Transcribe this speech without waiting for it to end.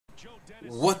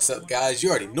What's up, guys? You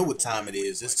already know what time it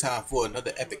is. It's time for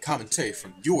another epic commentary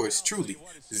from yours truly,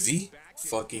 Z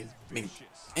fucking Mink.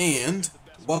 And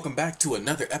welcome back to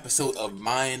another episode of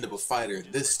Mind of a Fighter.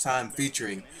 This time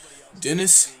featuring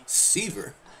Dennis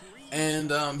Siver.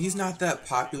 And he's not that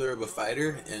popular of a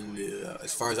fighter, and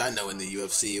as far as I know, in the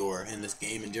UFC or in this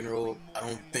game in general, I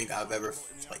don't think I've ever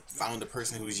found a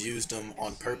person who's used him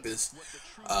on purpose,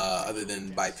 other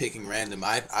than by picking random.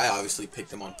 I obviously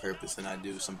picked him on purpose, and I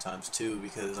do sometimes too,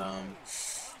 because I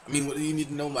mean, what do you need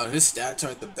to know about him? His stats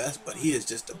aren't the best, but he is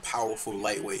just a powerful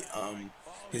lightweight.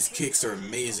 His kicks are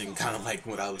amazing, kind of like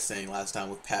what I was saying last time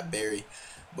with Pat Barry,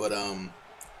 but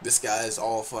this guy is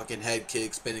all fucking head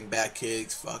kicks, spinning back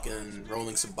kicks, fucking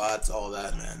rolling sabbats, all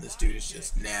that, man. This dude is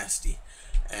just nasty.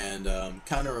 And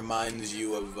kind of reminds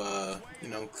you of, you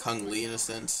know, Kung Lee in a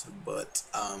sense. But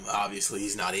obviously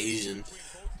he's not Asian.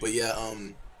 But yeah,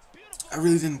 I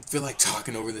really didn't feel like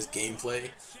talking over this gameplay.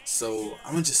 So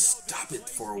I'm going to just stop it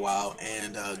for a while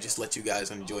and just let you guys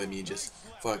enjoy me just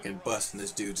fucking busting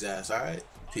this dude's ass. Alright?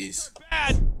 Peace.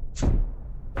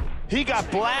 He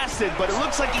got blasted, but it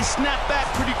looks like he snapped back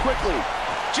pretty quickly.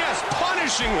 Just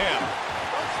punishing him.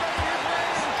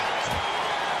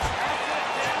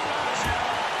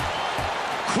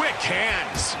 Quick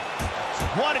hands.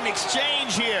 What an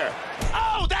exchange here.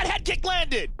 Oh, that head kick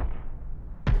landed.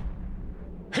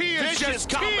 He is just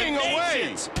teeing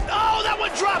away. Oh, that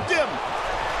one dropped him.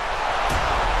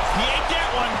 He ate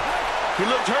that one.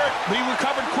 He looked hurt, but he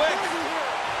recovered quick.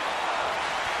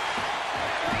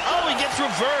 Oh, he gets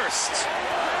reversed.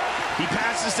 He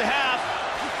passes to half.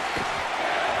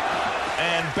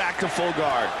 And back to full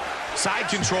guard. Side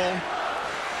control.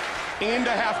 Into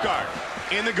half guard.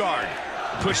 In the guard.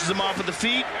 Pushes him off of the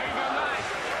feet.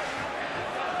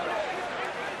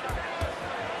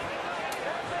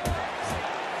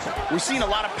 We're seeing a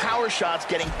lot of power shots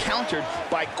getting countered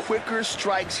by quicker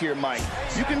strikes here, Mike.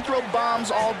 You can throw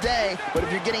bombs all day, but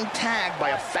if you're getting tagged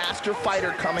by a faster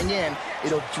fighter coming in,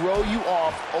 it'll throw you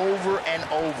off over and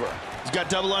over. He's got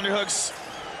double underhooks.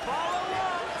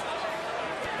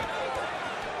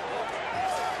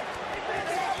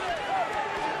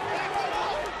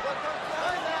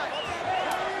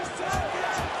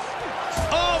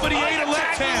 Oh, but he ate a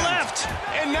left hand. Left.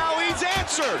 And now he's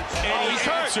answered. And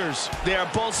he answers. They are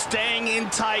both staying in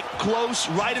tight, close,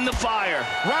 right in the fire.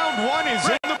 Round one is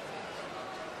in the...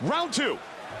 Round two.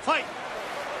 Fight.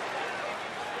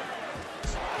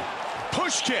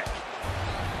 Push kick.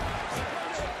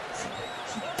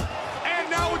 And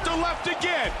now with the left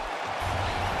again.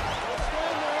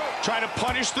 Trying to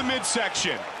punish the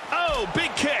midsection. Oh,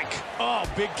 big kick. Oh,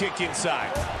 big kick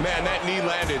inside. Man, that knee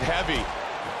landed heavy.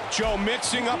 Joe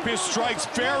mixing up his strikes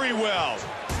very well.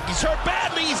 He's hurt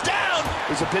badly. He's down.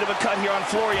 There's a bit of a cut here on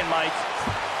Florian, Mike.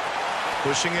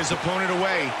 Pushing his opponent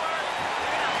away.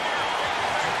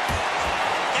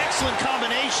 Excellent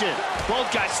combination.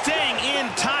 Both guys staying in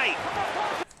tight.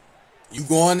 You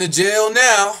going to jail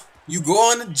now. You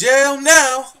going to jail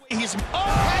now. He's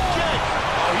head kick.